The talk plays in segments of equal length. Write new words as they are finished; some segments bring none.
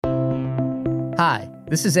Hi,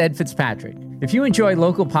 this is Ed Fitzpatrick. If you enjoy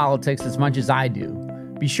local politics as much as I do,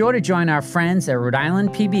 be sure to join our friends at Rhode Island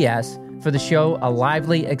PBS for the show A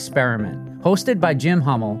Lively Experiment. Hosted by Jim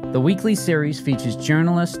Hummel, the weekly series features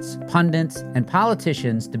journalists, pundits, and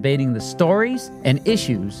politicians debating the stories and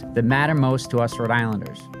issues that matter most to us Rhode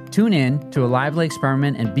Islanders. Tune in to A Lively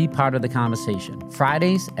Experiment and be part of the conversation.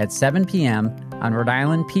 Fridays at 7 p.m. on Rhode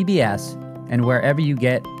Island PBS and wherever you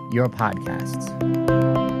get your podcasts.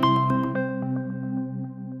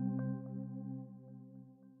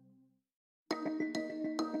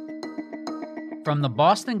 From the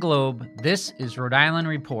Boston Globe, this is Rhode Island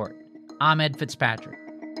Report. I'm Ed Fitzpatrick.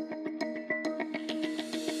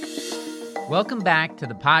 Welcome back to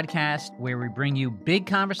the podcast where we bring you big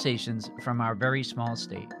conversations from our very small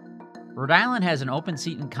state. Rhode Island has an open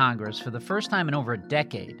seat in Congress for the first time in over a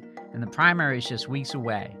decade, and the primary is just weeks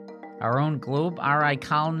away. Our own Globe RI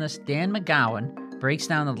columnist Dan McGowan breaks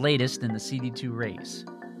down the latest in the CD2 race.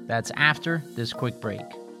 That's after this quick break.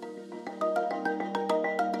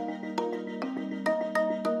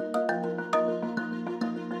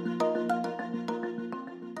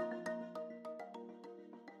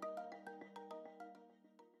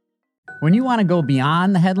 When you want to go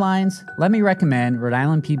beyond the headlines, let me recommend Rhode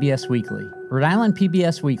Island PBS Weekly. Rhode Island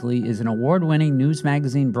PBS Weekly is an award-winning news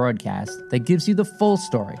magazine broadcast that gives you the full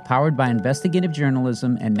story, powered by investigative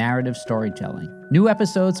journalism and narrative storytelling. New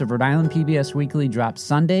episodes of Rhode Island PBS Weekly drop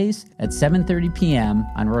Sundays at 7:30 p.m.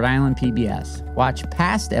 on Rhode Island PBS. Watch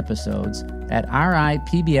past episodes at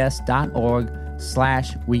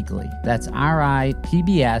ripbs.org/weekly. That's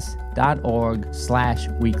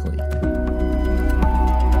ripbs.org/weekly.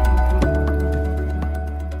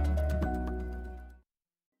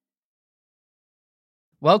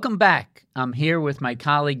 Welcome back. I'm here with my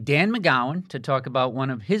colleague Dan McGowan to talk about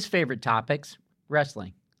one of his favorite topics,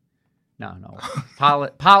 wrestling.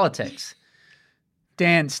 Politics.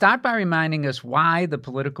 Dan, start by reminding us why the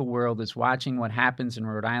political world is watching what happens in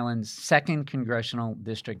Rhode Island's 2nd Congressional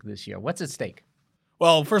District this year. What's at stake?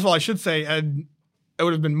 Well, first of all, I should say, Ed, I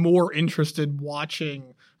would have been more interested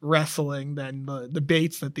watching wrestling than the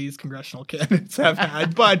debates that these congressional candidates have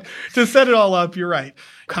had. But to set it all up, you're right.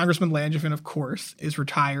 Congressman Langevin, of course, is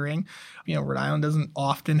retiring. You know, Rhode Island doesn't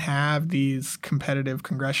often have these competitive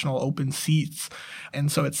congressional open seats.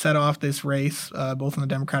 And so it set off this race, both on the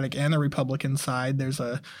Democratic and the Republican side. There's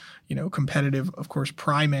a competitive, of course,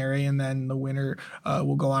 primary, and then the winner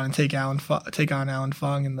will go on and take on Alan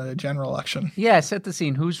Fung in the general election. Yeah, set the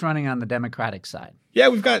scene. Who's running on the Democratic side? Yeah,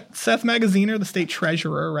 we've got Seth Magaziner, the state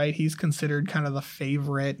treasurer, right? He's considered kind of the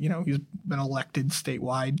favorite. You know, he's been elected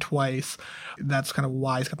statewide twice. That's kind of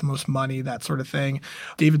why he's got the most money, that sort of thing.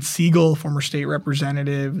 David Siegel, former state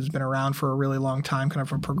representative, has been around for a really long time, kind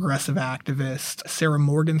of a progressive activist. Sarah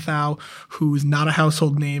Morgenthau, who's not a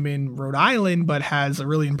household name in Rhode Island, but has a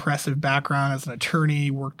really impressive background as an attorney,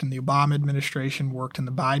 worked in the Obama administration, worked in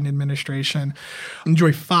the Biden administration. And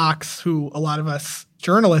Joy Fox, who a lot of us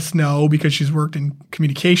journalists know because she's worked in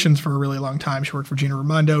communications for a really long time. She worked for Gina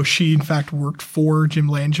Raimondo. She, in fact, worked for Jim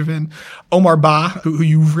Langevin. Omar Ba, who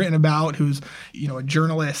you've written about, who's a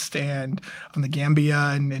journalist and from the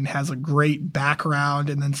Gambia and has a great background.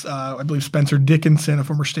 And then I believe Spencer Dickinson, a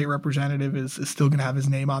former state representative, is still going to have his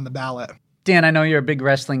name on the ballot. Dan, I know you're a big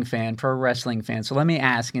wrestling fan, pro wrestling fan. So let me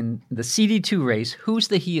ask, in the CD2 race, who's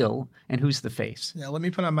the heel and who's the face? Yeah, let me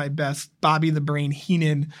put on my best Bobby the Brain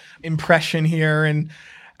Heenan impression here. And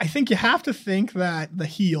I think you have to think that the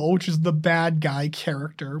heel, which is the bad guy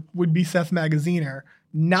character, would be Seth Magaziner.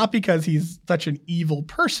 Not because he's such an evil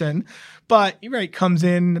person, but comes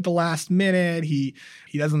in at the last minute. He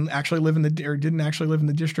doesn't actually didn't actually live in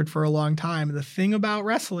the district for a long time. And the thing about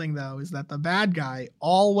wrestling, though, is that the bad guy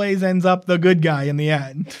always ends up the good guy in the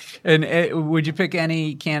end. And would you pick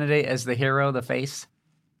any candidate as the hero, the face?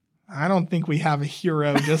 I don't think we have a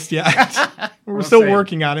hero just yet. We're still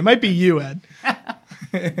working on it. It might be you, Ed.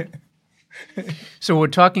 So we're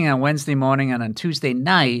talking on Wednesday morning, and on Tuesday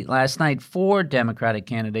night, last night, 4 Democratic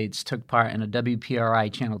candidates took part in a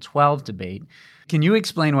WPRI Channel 12 debate. Can you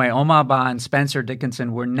explain why Omar Ba and Spencer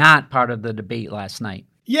Dickinson were not part of the debate last night?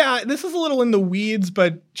 Yeah, this is a little in the weeds,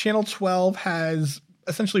 but Channel 12 has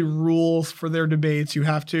essentially rules for their debates. You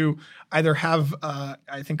have to either have,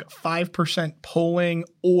 I think, 5% polling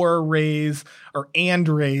or raise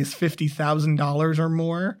 $50,000 or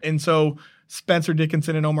more. And so Spencer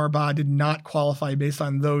Dickinson and Omar Ba did not qualify based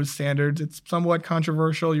on those standards. It's somewhat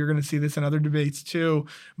controversial. You're going to see this in other debates too,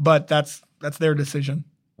 but that's their decision.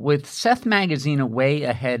 With Seth Magaziner way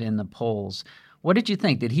ahead in the polls, what did you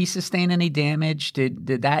think? Did he sustain any damage?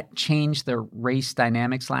 Did that change the race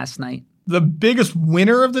dynamics last night? The biggest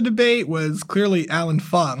winner of the debate was clearly Alan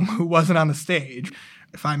Fung, who wasn't on the stage.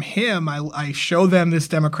 If I'm him, I show them this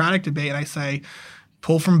Democratic debate and I say,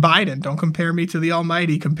 pull from Biden. Don't compare me to the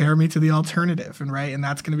almighty. Compare me to the alternative. And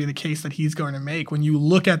that's going to be the case that he's going to make. When you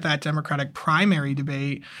look at that Democratic primary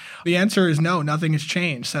debate, the answer is no, nothing has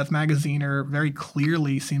changed. Seth Magaziner very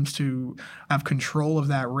clearly seems to have control of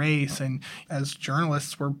that race. And as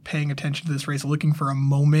journalists, we're paying attention to this race, looking for a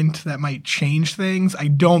moment that might change things. I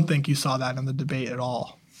don't think you saw that in the debate at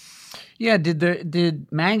all. Yeah, did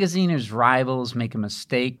Magaziner's rivals make a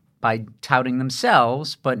mistake by touting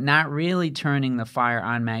themselves, but not really turning the fire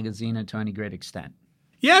on Magaziner to any great extent?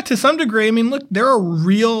 Yeah, to some degree. I mean, look, there are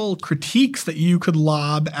real critiques that you could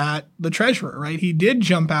lob at the treasurer, right? He did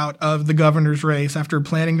jump out of the governor's race after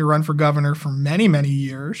planning to run for governor for many, many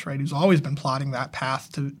years, right? He's always been plotting that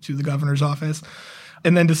path to the governor's office,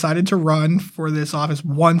 and then decided to run for this office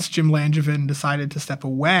once Jim Langevin decided to step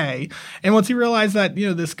away. And once he realized that,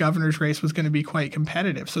 this governor's race was going to be quite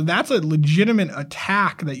competitive. So that's a legitimate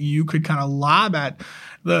attack that you could kind of lob at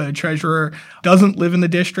the treasurer. Doesn't live in the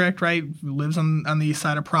district, right? Lives on the east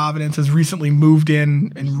side of Providence, has recently moved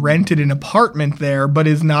in and rented an apartment there, but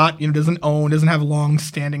is not, doesn't have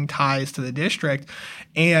long-standing ties to the district.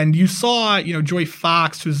 And you saw, Joy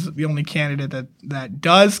Fox, who's the only candidate that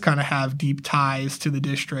does kind of have deep ties to the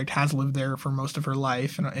district, has lived there for most of her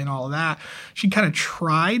life and all of that. She kind of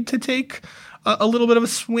tried to take a little bit of a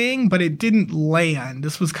swing, but it didn't land.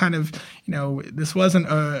 This was kind of, this wasn't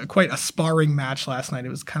quite a sparring match last night. It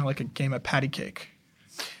was kind of like a game of patty cake.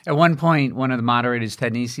 At one point, one of the moderators,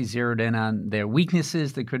 Ted Nesi, zeroed in on their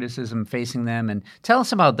weaknesses, the criticism facing them. And tell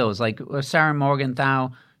us about those. Like Sarah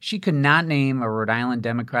Morgenthau, she could not name a Rhode Island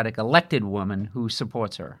Democratic elected woman who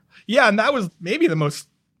supports her. Yeah, and that was maybe the most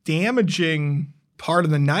damaging part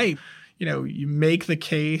of the night. You make the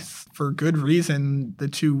case for good reason. The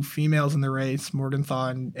two females in the race, Morgenthau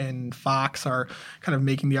and Fox, are kind of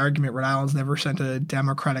making the argument Rhode Island's never sent a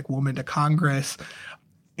Democratic woman to Congress.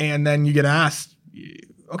 And then you get asked,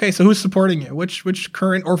 okay, so who's supporting you? Which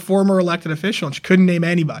current or former elected official? And she couldn't name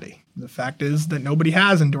anybody. The fact is that nobody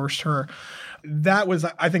has endorsed her. That was,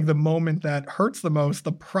 I think, the moment that hurts the most.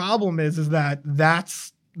 The problem is that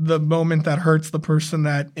that's the moment that hurts the person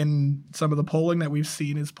that in some of the polling that we've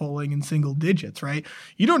seen is polling in single digits, right?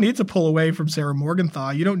 You don't need to pull away from Sarah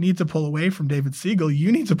Morgenthau. You don't need to pull away from David Siegel. You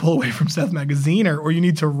need to pull away from Seth Magaziner, or you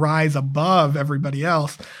need to rise above everybody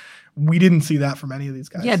else. We didn't see that from any of these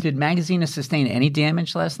guys. Yeah, did Magaziner sustain any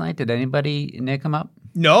damage last night? Did anybody nick him up?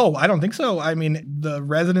 No, I don't think so. I mean, the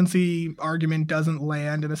residency argument doesn't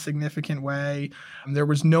land in a significant way. There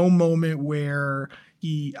was no moment where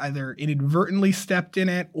he either inadvertently stepped in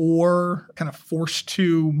it or kind of forced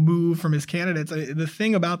to move from his candidates. The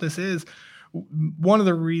thing about this is, one of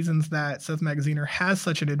the reasons that Seth Magaziner has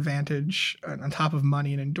such an advantage on top of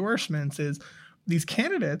money and endorsements is these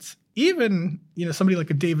candidates, even, somebody like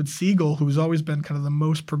a David Siegel, who's always been kind of the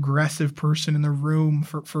most progressive person in the room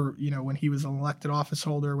for when he was an elected office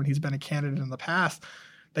holder, when he's been a candidate in the past,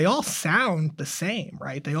 they all sound the same,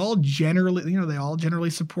 right? They all generally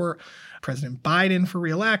support President Biden for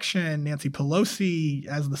re-election, Nancy Pelosi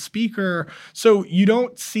as the speaker. So you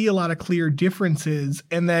don't see a lot of clear differences.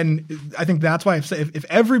 And then I think that's why I've said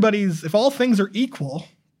if all things are equal,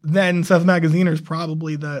 then Seth Magaziner is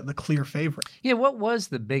probably the clear favorite. Yeah, what was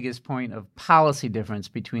the biggest point of policy difference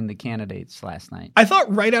between the candidates last night? I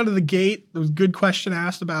thought right out of the gate, there was a good question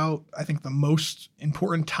asked about, I think, the most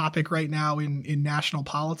important topic right now in national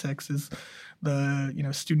politics is the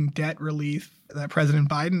student debt relief that President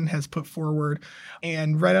Biden has put forward.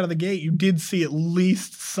 And right out of the gate, you did see at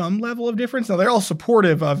least some level of difference. Now, they're all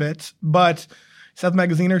supportive of it, but Seth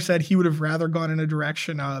Magaziner said he would have rather gone in a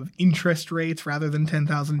direction of interest rates rather than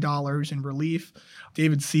 $10,000 in relief.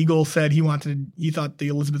 David Siegel said he thought the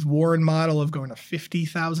Elizabeth Warren model of going to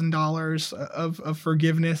 $50,000 of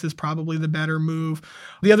forgiveness is probably the better move.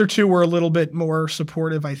 The other two were a little bit more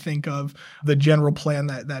supportive, I think, of the general plan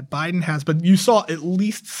that Biden has. But you saw at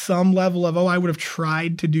least some level of, I would have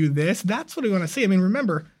tried to do this. That's what I want to see. I mean,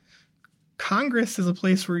 remember, Congress is a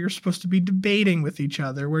place where you're supposed to be debating with each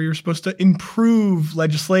other, where you're supposed to improve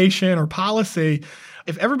legislation or policy.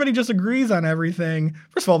 If everybody just agrees on everything,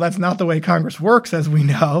 first of all, that's not the way Congress works, as we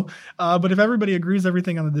know. But if everybody agrees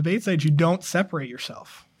everything on the debate stage, you don't separate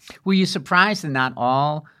yourself. Were you surprised that not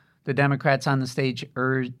all the Democrats on the stage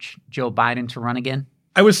urged Joe Biden to run again?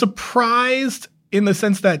 I was surprised in the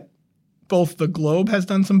sense that both the Globe has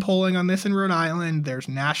done some polling on this in Rhode Island. There's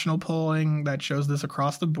national polling that shows this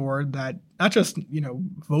across the board, that not just,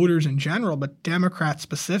 voters in general, but Democrats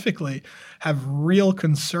specifically have real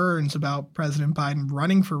concerns about President Biden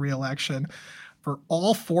running for re-election. for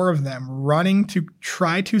all four of them running to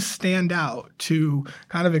try to stand out, to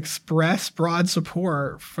kind of express broad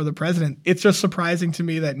support for the president, it's just surprising to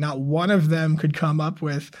me that not one of them could come up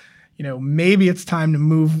with, maybe it's time to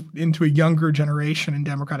move into a younger generation in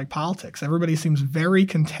Democratic politics. Everybody seems very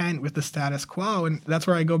content with the status quo. And that's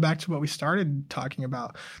where I go back to what we started talking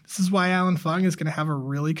about. This is why Alan Fung is going to have a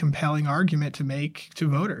really compelling argument to make to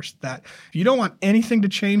voters that if you don't want anything to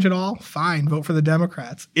change at all, fine, vote for the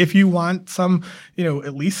Democrats. If you want some,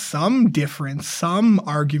 at least some difference, some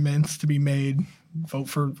arguments to be made, vote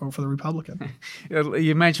for the Republican.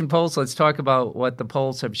 You mentioned polls. Let's talk about what the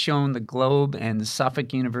polls have shown. The Globe and the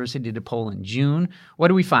Suffolk University did a poll in June. What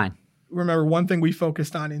do we find? Remember, one thing we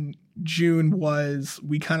focused on in June was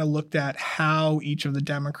we kind of looked at how each of the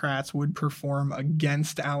Democrats would perform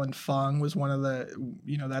against Alan Fung was one of the,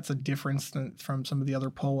 that's a difference from some of the other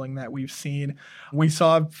polling that we've seen. We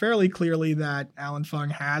saw fairly clearly that Alan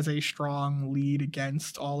Fung has a strong lead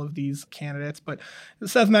against all of these candidates, but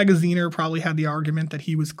Seth Magaziner probably had the argument that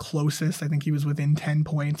he was closest. I think he was within 10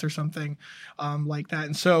 points or something like that.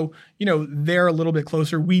 And so, they're a little bit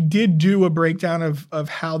closer. We did do a breakdown of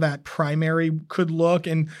how that primary could look,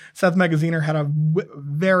 and Seth Magaziner had a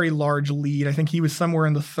very large lead. I think he was somewhere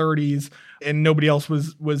in the 30s, and nobody else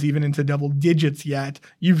was even into double digits yet.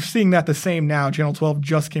 You're seeing that the same now. Channel 12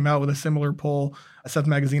 just came out with a similar poll. Seth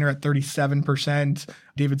Magaziner at 37%,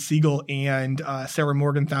 David Siegel and Sarah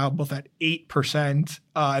Morgenthau both at 8%,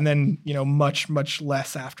 and then much, much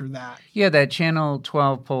less after that. Yeah, that Channel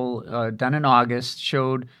 12 poll done in August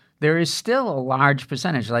showed there is still a large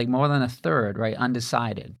percentage, like more than a third, right,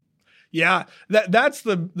 undecided. Yeah, that's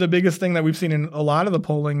the biggest thing that we've seen in a lot of the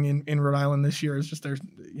polling in Rhode Island this year is just there's,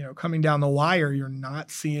 coming down the wire, you're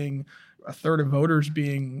not seeing a third of voters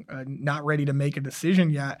being not ready to make a decision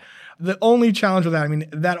yet. The only challenge with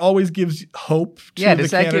that, that always gives hope to the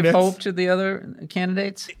candidates. Yeah, does that give hope to the other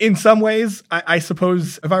candidates? In some ways, I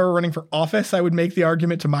suppose if I were running for office, I would make the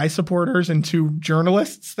argument to my supporters and to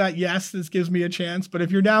journalists that, yes, this gives me a chance. But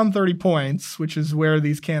if you're down 30 points, which is where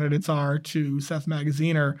these candidates are to Seth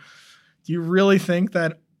Magaziner, do you really think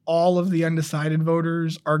that all of the undecided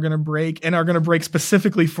voters are going to break and are going to break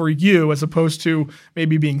specifically for you as opposed to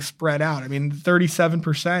maybe being spread out?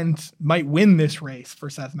 37% might win this race for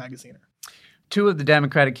Seth Magaziner. Two of the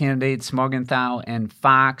Democratic candidates, Morgenthau and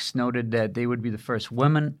Fox, noted that they would be the first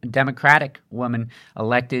Democratic woman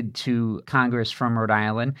elected to Congress from Rhode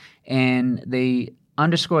Island, and they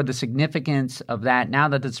underscored the significance of that now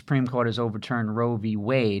that the Supreme Court has overturned Roe v.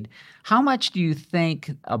 Wade. How much do you think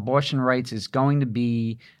abortion rights is going to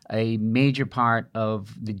be a major part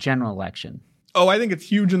of the general election? Oh, I think it's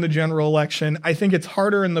huge in the general election. I think it's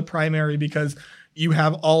harder in the primary because you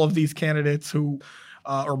have all of these candidates who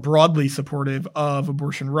are broadly supportive of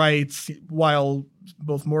abortion rights, while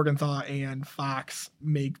both Morgenthau and Fox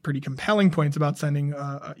make pretty compelling points about sending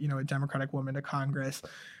a Democratic woman to Congress.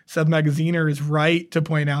 Seth Magaziner is right to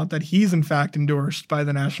point out that he's in fact endorsed by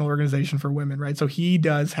the National Organization for Women, right? So he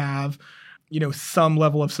does have, some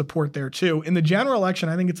level of support there too. In the general election,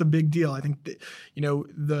 I think it's a big deal. I think that,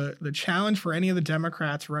 the challenge for any of the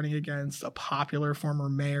Democrats running against a popular former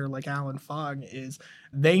mayor like Alan Fung is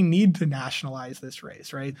they need to nationalize this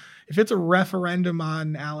race, right? If it's a referendum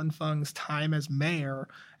on Alan Fung's time as mayor,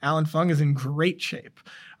 Alan Fung is in great shape.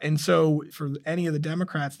 And so for any of the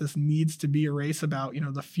Democrats, this needs to be a race about,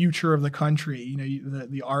 the future of the country.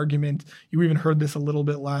 The argument, you even heard this a little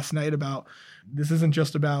bit last night about this isn't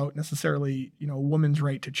just about necessarily, a woman's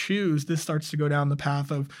right to choose. This starts to go down the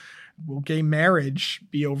path of, will gay marriage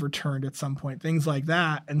be overturned at some point? Things like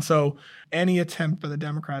that. And so any attempt by the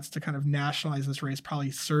Democrats to kind of nationalize this race probably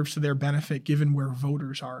serves to their benefit given where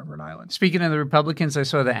voters are in Rhode Island. Speaking of the Republicans, I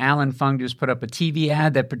saw that Alan Fung just put up a TV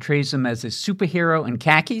ad that portrays him as a superhero in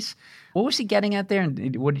khakis. What was he getting at there?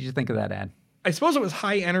 And what did you think of that ad? I suppose it was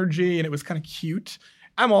high energy and it was kind of cute.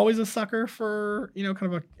 I'm always a sucker for,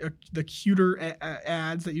 kind of the cuter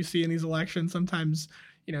ads that you see in these elections. Sometimes,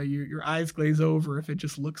 your eyes glaze over if it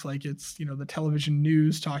just looks like it's, the television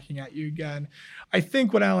news talking at you again. I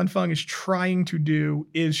think what Alan Fung is trying to do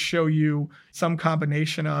is show you some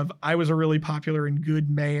combination of, I was a really popular and good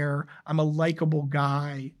mayor, I'm a likable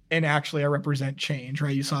guy, and actually I represent change,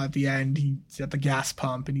 right? You saw at the end, he's at the gas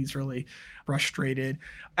pump and he's really frustrated.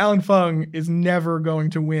 Alan Fung is never going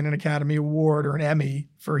to win an Academy Award or an Emmy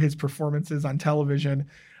for his performances on television.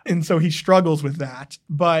 And so he struggles with that.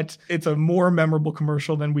 But it's a more memorable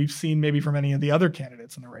commercial than we've seen maybe from any of the other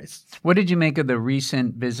candidates in the race. What did you make of the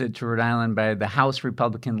recent visit to Rhode Island by the House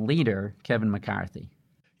Republican leader, Kevin McCarthy?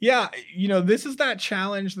 Yeah, this is that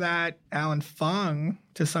challenge that Alan Fung,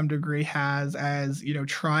 to some degree, has as,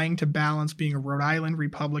 trying to balance being a Rhode Island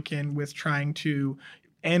Republican with trying to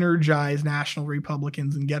energize national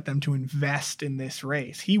Republicans and get them to invest in this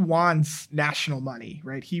race. He wants national money,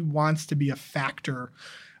 right? He wants to be a factor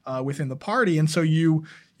within the party. And so you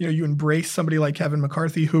embrace somebody like Kevin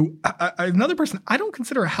McCarthy, who another person I don't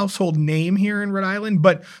consider a household name here in Rhode Island,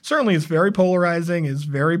 but certainly is very polarizing, is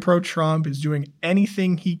very pro-Trump, is doing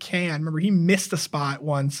anything he can. Remember, he missed a spot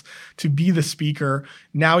once to be the speaker.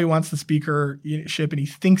 Now he wants the speakership and he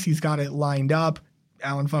thinks he's got it lined up.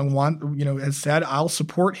 Alan Fung has said, I'll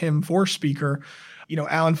support him for speaker.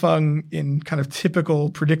 Alan Fung, in kind of typical,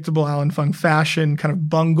 predictable Alan Fung fashion, kind of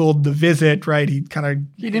bungled the visit, right? He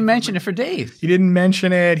didn't mention it for days. He didn't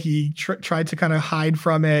mention it. He tried to kind of hide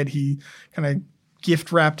from it. He kind of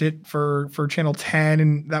gift wrapped it for Channel 10,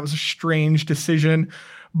 and that was a strange decision.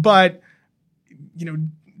 But,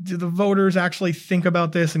 do the voters actually think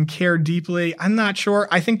about this and care deeply? I'm not sure.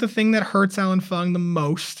 I think the thing that hurts Alan Fung the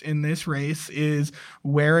most in this race is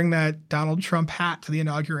wearing that Donald Trump hat to the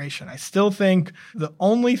inauguration. I still think the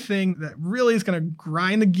only thing that really is going to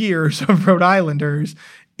grind the gears of Rhode Islanders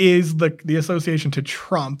is the association to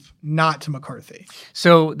Trump, not to McCarthy.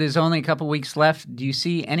 So there's only a couple weeks left. Do you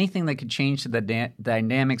see anything that could change the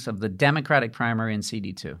dynamics of the Democratic primary in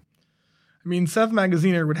CD2? I mean, Seth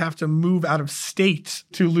Magaziner would have to move out of state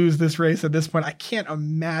to lose this race at this point. I can't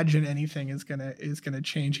imagine anything is gonna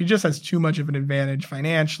change. He just has too much of an advantage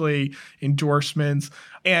financially, endorsements,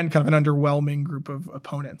 and kind of an underwhelming group of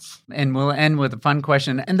opponents. And we'll end with a fun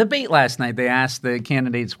question. In the debate last night, they asked the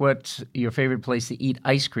candidates, what's your favorite place to eat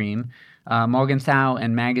ice cream? Morgenthau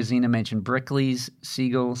and Magaziner mentioned Brickley's.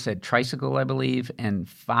 Siegel said Tricycle, I believe. And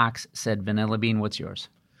Fox said Vanilla Bean. What's yours?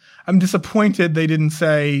 I'm disappointed they didn't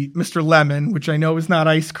say Mr. Lemon, which I know is not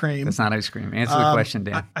ice cream. It's not ice cream. Answer the question,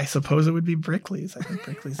 Dan. I suppose it would be Brickley's. I think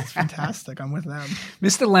Brickley's is fantastic. I'm with them.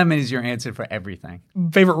 Mr. Lemon is your answer for everything.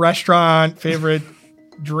 Favorite restaurant, favorite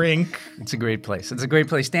drink. It's a great place. It's a great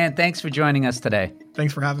place. Dan, thanks for joining us today.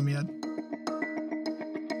 Thanks for having me, Ed.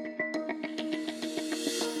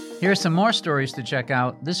 Here are some more stories to check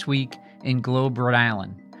out this week in Globe, Rhode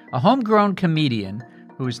Island. A homegrown comedian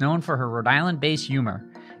who is known for her Rhode Island-based humor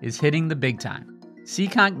is hitting the big time.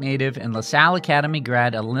 Seekonk native and LaSalle Academy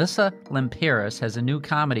grad Alyssa Lempiris has a new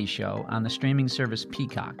comedy show on the streaming service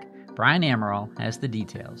Peacock. Brian Amaral has the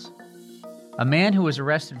details. A man who was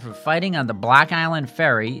arrested for fighting on the Block Island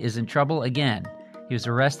Ferry is in trouble again. He was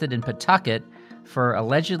arrested in Pawtucket for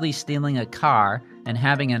allegedly stealing a car and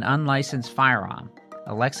having an unlicensed firearm.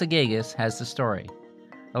 Alexa Gagas has the story.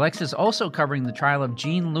 Alexa is also covering the trial of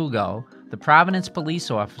Gene Lugo, the Providence police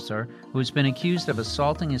officer who has been accused of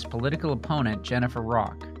assaulting his political opponent, Jennifer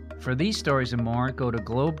Rock. For these stories and more, go to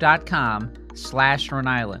globe.com/Rhode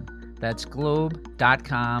Island. That's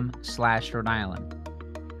globe.com/Rhode Island.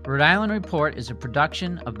 Rhode Island Report is a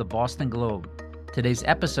production of the Boston Globe. Today's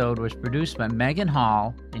episode was produced by Megan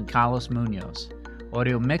Hall and Carlos Munoz.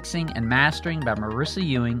 Audio mixing and mastering by Marissa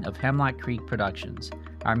Ewing of Hemlock Creek Productions.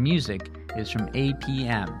 Our music is from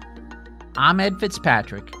APM. I'm Ed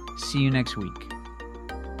Fitzpatrick. See you next week.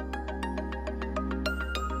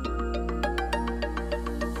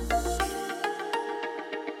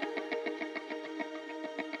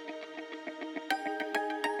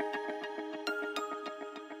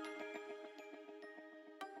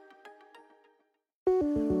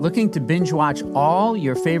 Looking to binge watch all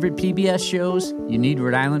your favorite PBS shows? You need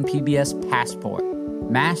Rhode Island PBS Passport.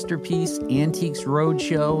 Masterpiece, Antiques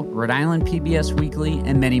Roadshow, Rhode Island PBS Weekly,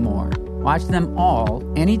 and many more. Watch them all,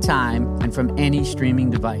 anytime, and from any streaming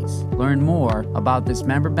device. Learn more about this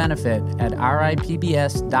member benefit at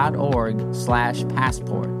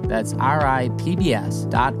ripbs.org/passport. That's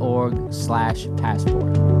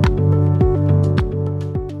ripbs.org/passport.